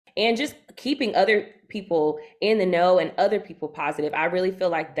and just keeping other people in the know and other people positive. I really feel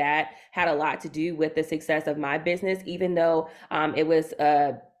like that had a lot to do with the success of my business, even though it was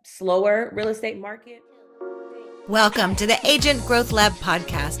a slower real estate market. Welcome to the Agent Growth Lab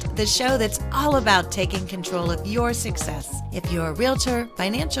podcast, the show that's all about taking control of your success. If you're a realtor,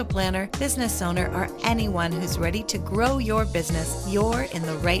 financial planner, business owner, or anyone who's ready to grow your business, you're in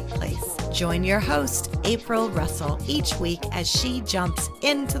the right place. Join your host, April Russell, each week as she jumps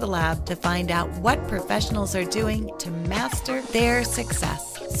into the lab to find out what professionals are doing to master their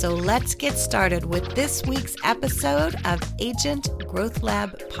success. So let's get started with this week's episode of Agent Growth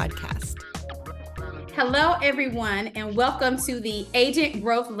Lab podcast. Hello, everyone, and welcome to the Agent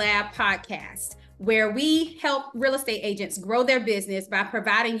Growth Lab podcast, where we help real estate agents grow their business by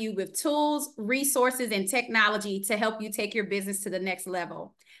providing you with tools, resources, and technology to help you take your business to the next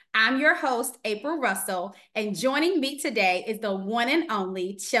level. I'm your host, April Russell, and joining me today is the one and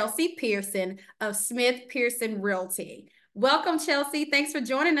only Chelsea Pearson of Smith Pearson Realty. Welcome, Chelsea. Thanks for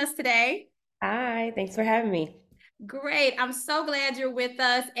joining us today. Hi, thanks for having me. Great. I'm so glad you're with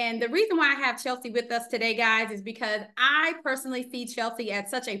us. And the reason why I have Chelsea with us today, guys, is because I personally see Chelsea as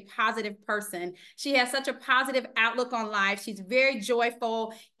such a positive person. She has such a positive outlook on life. She's very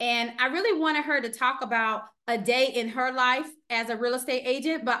joyful. And I really wanted her to talk about a day in her life as a real estate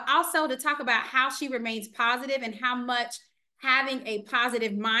agent, but also to talk about how she remains positive and how much having a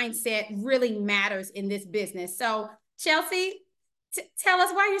positive mindset really matters in this business. So, Chelsea, tell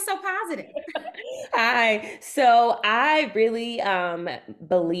us why you're so positive. Hi. So I really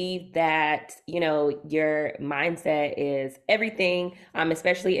believe that, your mindset is everything,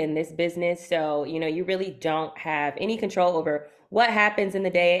 especially in this business. So, you really don't have any control over what happens in the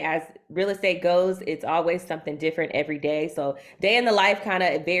day. As real estate goes, it's always something different every day. So day in the life kind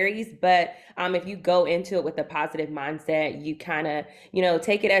of varies, but if you go into it with a positive mindset, you kind of,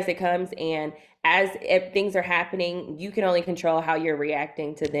 take it as it comes. And as if things are happening, you can only control how you're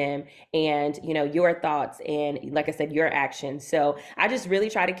reacting to them and, your thoughts and, like I said, your actions. So I just really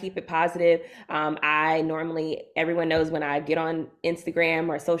try to keep it positive. I normally, everyone knows when I get on Instagram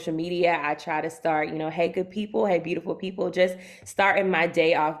or social media, I try to start, hey, good people, hey, beautiful people, just starting my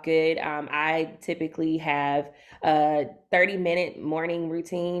day off good. I typically have a 30-minute morning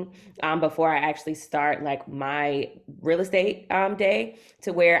routine before I actually start like my real estate day,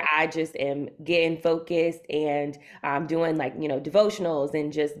 to where I just am getting focused and doing like, devotionals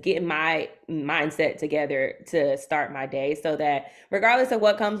and just getting my mindset together to start my day, so that regardless of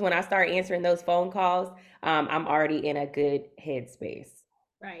what comes when I start answering those phone calls, I'm already in a good headspace.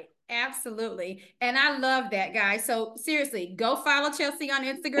 Right. Absolutely. And I love that, guys. So seriously, go follow Chelsea on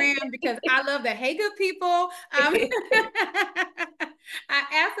Instagram because I love that. Hey, good people. I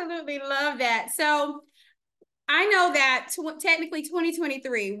absolutely love that. So I know that technically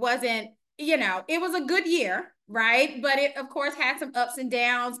 2023 wasn't, it was a good year, right? But it, of course, had some ups and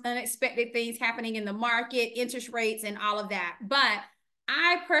downs, unexpected things happening in the market, interest rates, and all of that. But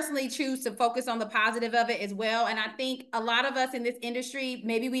I personally choose to focus on the positive of it as well. And I think a lot of us in this industry,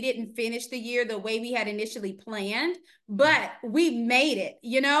 maybe we didn't finish the year the way we had initially planned, but we made it.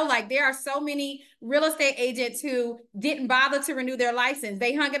 Like there are so many real estate agents who didn't bother to renew their license.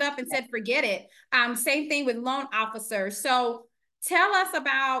 They hung it up and said, forget it. Same thing with loan officers. So tell us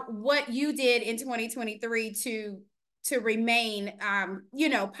about what you did in 2023 to remain,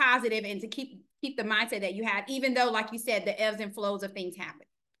 positive and to keep the mindset that you had, even though, like you said, the ebbs and flows of things happen.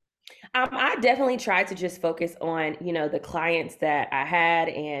 I definitely tried to just focus on, the clients that I had.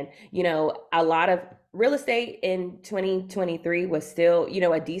 And, a lot of real estate in 2023 was still,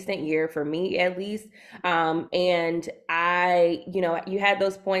 a decent year for me, at least. And you had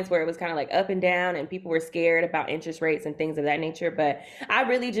those points where it was kind of like up and down and people were scared about interest rates and things of that nature. But I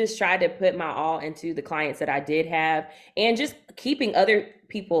really just tried to put my all into the clients that I did have and just keeping other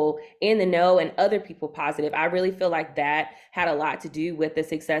people in the know and other people positive. I really feel like that had a lot to do with the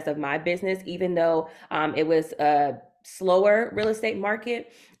success of my business, even though it was a slower real estate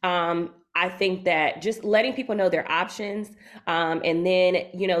market. I think that just letting people know their options, and then,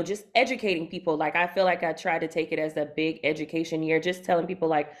 just educating people. Like, I feel like I tried to take it as a big education year, just telling people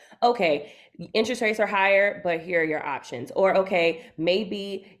like, okay, interest rates are higher, but here are your options. Or, okay,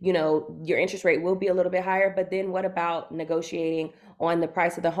 maybe, your interest rate will be a little bit higher, but then what about negotiating on the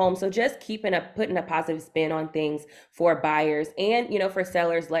price of the home? So just putting a positive spin on things for buyers and, for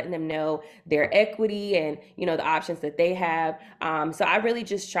sellers, letting them know their equity and, the options that they have. So I really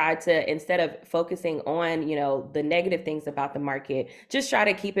just tried to, instead of focusing on, the negative things about the market, just try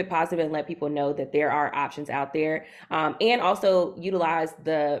to keep it positive and let people know that there are options out there. And also utilize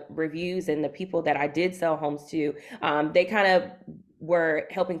the reviews and the people that I did sell homes to. They kind of we're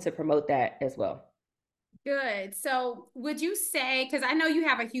helping to promote that as well. Good. So would you say, because I know you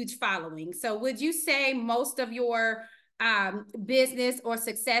have a huge following, so would you say most of your business or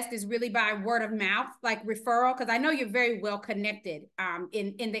success is really by word of mouth, like referral? Because I know you're very well connected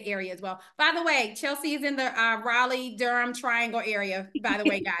in the area as well. By the way, Chelsea is in the Raleigh, Durham Triangle area, by the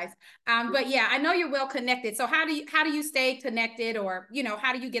way, guys. But yeah, I know you're well connected. So how do you stay connected, or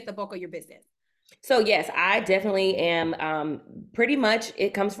how do you get the bulk of your business? So yes, I definitely am. Pretty much,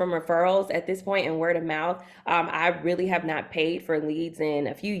 it comes from referrals at this point and word of mouth. I really have not paid for leads in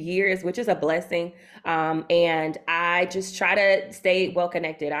a few years, which is a blessing. And I just try to stay well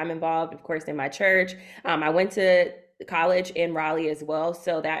connected. I'm involved, of course, in my church. I went to college in Raleigh as well,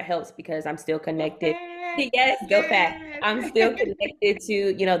 so that helps because I'm still connected. Yes, go fast. I'm still Yes. connected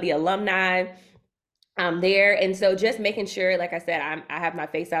to the alumni there. And so just making sure, like I said, I have my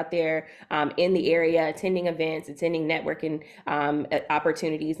face out there in the area, attending events, attending networking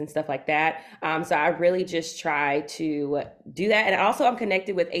opportunities and stuff like that. So I really just try to do that. And also I'm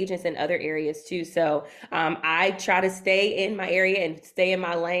connected with agents in other areas too. So I try to stay in my area and stay in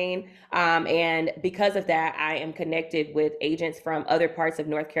my lane. And because of that, I am connected with agents from other parts of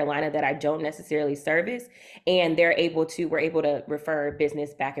North Carolina that I don't necessarily service. And we're able to refer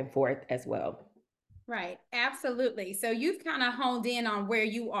business back and forth as well. Right, absolutely. So you've kind of honed in on where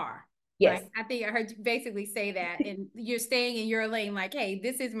you are, right? Yes. I think I heard you basically say that, and you're staying in your lane, like, hey,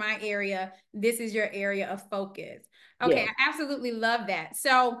 this is my area, this is your area of focus. Okay, Yes. I absolutely love that.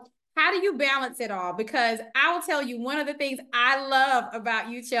 So, how do you balance it all? Because I will tell you, one of the things I love about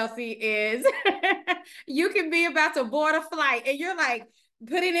you, Chelsea, is you can be about to board a flight and you're like,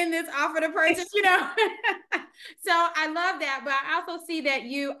 putting in this offer to purchase. So I love that, but I also see that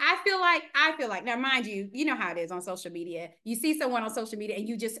I feel like now, mind you, you know how it is on social media. You see someone on social media and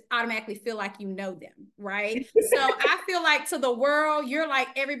you just automatically feel like you know them, right? So I feel like to the world, you're like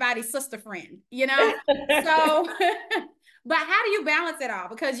everybody's sister friend. So, but how do you balance it all?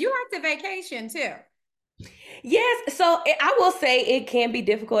 Because you like to vacation too. Yes, so I will say it can be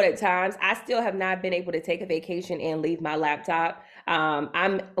difficult at times. I still have not been able to take a vacation and leave my laptop.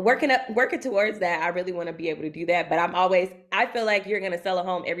 I'm working towards that. I really want to be able to do that, but I feel like you're gonna sell a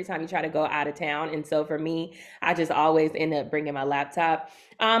home every time you try to go out of town, and so for me, I just always end up bringing my laptop.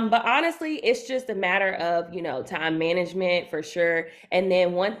 But honestly, it's just a matter of time management for sure. And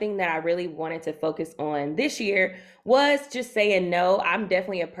then one thing that I really wanted to focus on this year was just saying no. I'm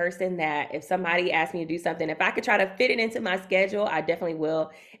definitely a person that if somebody asks me to do something, if I could try to fit it into my schedule, I definitely will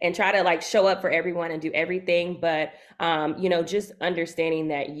and try to like show up for everyone and do everything. But just understanding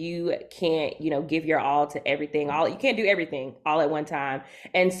that you can't, give your all to everything. You can't do everything all at one time.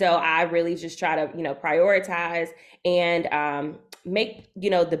 And so I really just try to, prioritize and make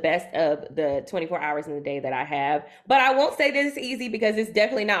the best of the 24 hours in the day that I have. But I won't say that it's easy because it's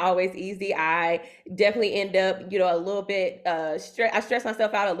definitely not always easy. I definitely end up a little bit I stress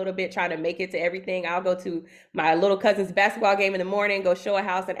myself out a little bit trying to make it to everything. I'll go to my little cousin's basketball game in the morning, go show a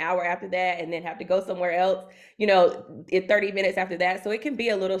house an hour after that, and then have to go somewhere else in 30 minutes after that. So it can be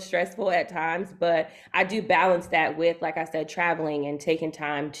a little stressful at times, but I do balance that with, like I said, traveling and taking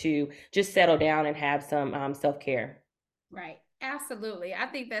time to just settle down and have some self-care. Right. Absolutely. I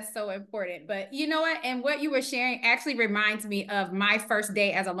think that's so important. But you know what? And what you were sharing actually reminds me of my first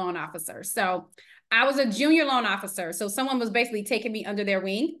day as a loan officer. So I was a junior loan officer. So someone was basically taking me under their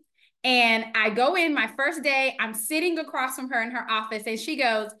wing. And I go in my first day, I'm sitting across from her in her office, and she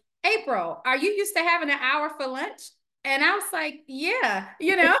goes, April, are you used to having an hour for lunch? And I was like, yeah.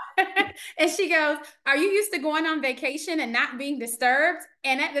 And she goes, are you used to going on vacation and not being disturbed?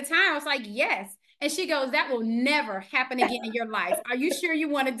 And at the time, I was like, yes. And she goes, that will never happen again in your life. Are you sure you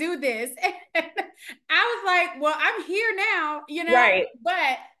want to do this? And I was like, well, I'm here now. Right.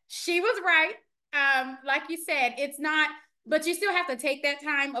 But she was right. Like you said, it's not, but you still have to take that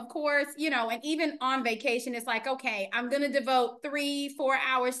time, of course, and even on vacation, it's like, okay, I'm going to devote 3-4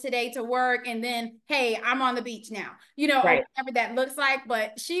 hours today to work. And then, hey, I'm on the beach now, or Right. whatever that looks like.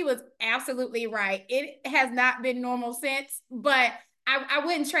 But she was absolutely right. It has not been normal since, but I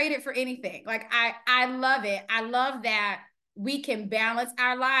wouldn't trade it for anything. Like I love it. I love that we can balance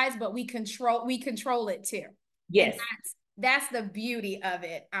our lives, but we control it too. And Yes. that's the beauty of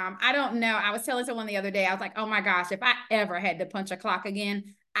it. I don't know. I was telling someone the other day, I was like, oh my gosh, if I ever had to punch a clock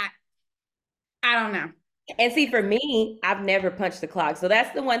again, I don't know. And see, for me, I've never punched the clock. So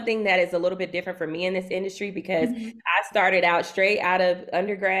that's the one thing that is a little bit different for me in this industry because Mhm. I started out straight out of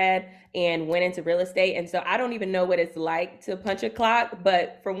undergrad and went into real estate. And so I don't even know what it's like to punch a clock.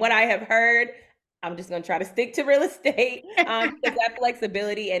 But from what I have heard, I'm just going to try to stick to real estate because that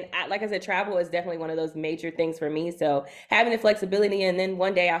flexibility and like I said, travel is definitely one of those major things for me. So having the flexibility, and then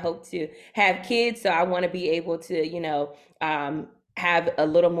one day I hope to have kids. So I want to be able to, have a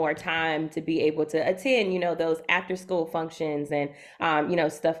little more time to be able to attend, those after school functions and,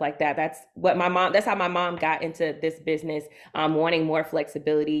 stuff like that. That's how my mom got into this business, wanting more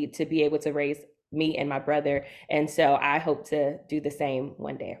flexibility to be able to raise me and my brother. And so I hope to do the same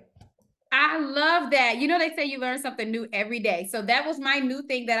one day. I love that. They say you learn something new every day. So that was my new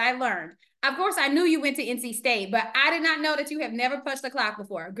thing that I learned. Of course, I knew you went to NC State, but I did not know that you have never punched the clock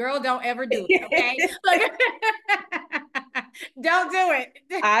before. Girl, don't ever do it, okay? Don't do it.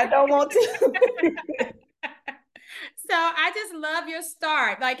 I don't want to. So I just love your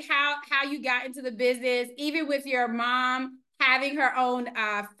start, like how you got into the business, even with your mom having her own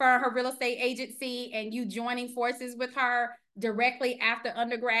firm, her real estate agency, and you joining forces with her directly after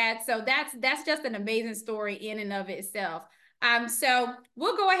undergrad. So that's just an amazing story in and of itself. So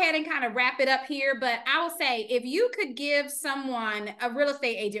we'll go ahead and kind of wrap it up here, but I will say, if you could give someone, a real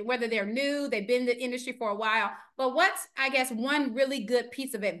estate agent, whether they're new, they've been in the industry for a while, but what's, I guess, one really good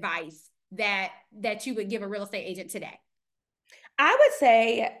piece of advice that you would give a real estate agent today? I would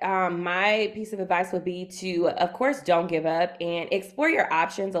say my piece of advice would be to, of course, don't give up and explore your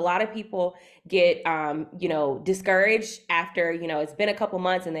options. A lot of people get, discouraged after, it's been a couple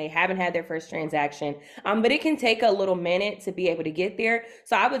months and they haven't had their first transaction. But it can take a little minute to be able to get there.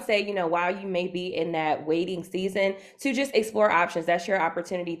 So I would say, while you may be in that waiting season, to just explore options. That's your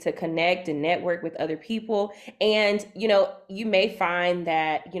opportunity to connect and network with other people. And, you may find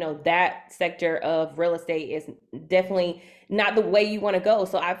that, that sector of real estate is definitely not the way you want to go.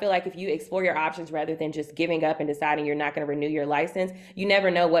 So I feel like if you explore your options rather than just giving up and deciding you're not going to renew your license, you never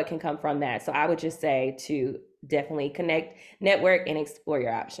know what can come from that. So I would just say to definitely connect, network, and explore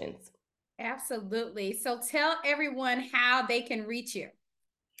your options. Absolutely. So tell everyone how they can reach you.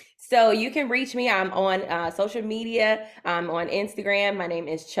 So you can reach me. I'm on social media. I'm on Instagram. My name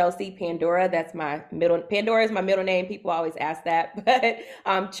is Chelsea Pandora. That's my Pandora is my middle name. People always ask that,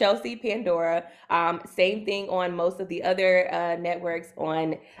 but Chelsea Pandora. Same thing on most of the other networks.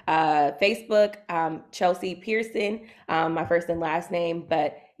 On Facebook, Chelsea Pearson, my first and last name.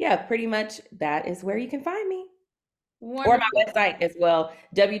 But yeah, pretty much that is where you can find me. Wonderful. Or my website as well,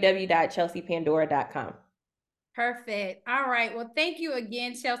 www.chelseapandora.com. Perfect. All right. Well, thank you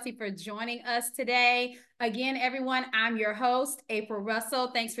again, Chelsea, for joining us today. Again, everyone, I'm your host, April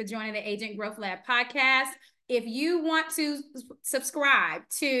Russell. Thanks for joining the Agent Growth Lab podcast. If you want to subscribe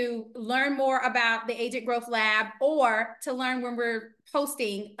to learn more about the Agent Growth Lab or to learn when we're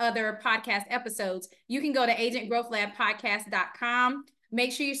posting other podcast episodes, you can go to agentgrowthlabpodcast.com.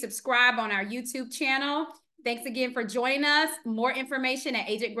 Make sure you subscribe on our YouTube channel. Thanks again for joining us. More information at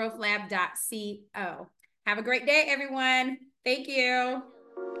agentgrowthlab.co. Have a great day, everyone. Thank you.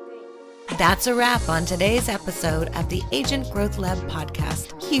 That's a wrap on today's episode of the Agent Growth Lab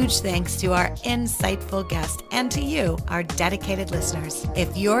podcast. Huge thanks to our insightful guest and to you, our dedicated listeners.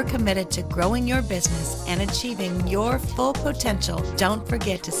 If you're committed to growing your business and achieving your full potential, don't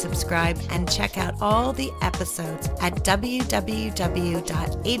forget to subscribe and check out all the episodes at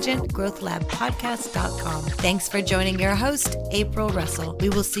www.agentgrowthlabpodcast.com. Thanks for joining your host, April Russell. We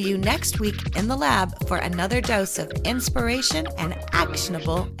will see you next week in the lab for another dose of inspiration and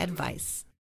actionable advice.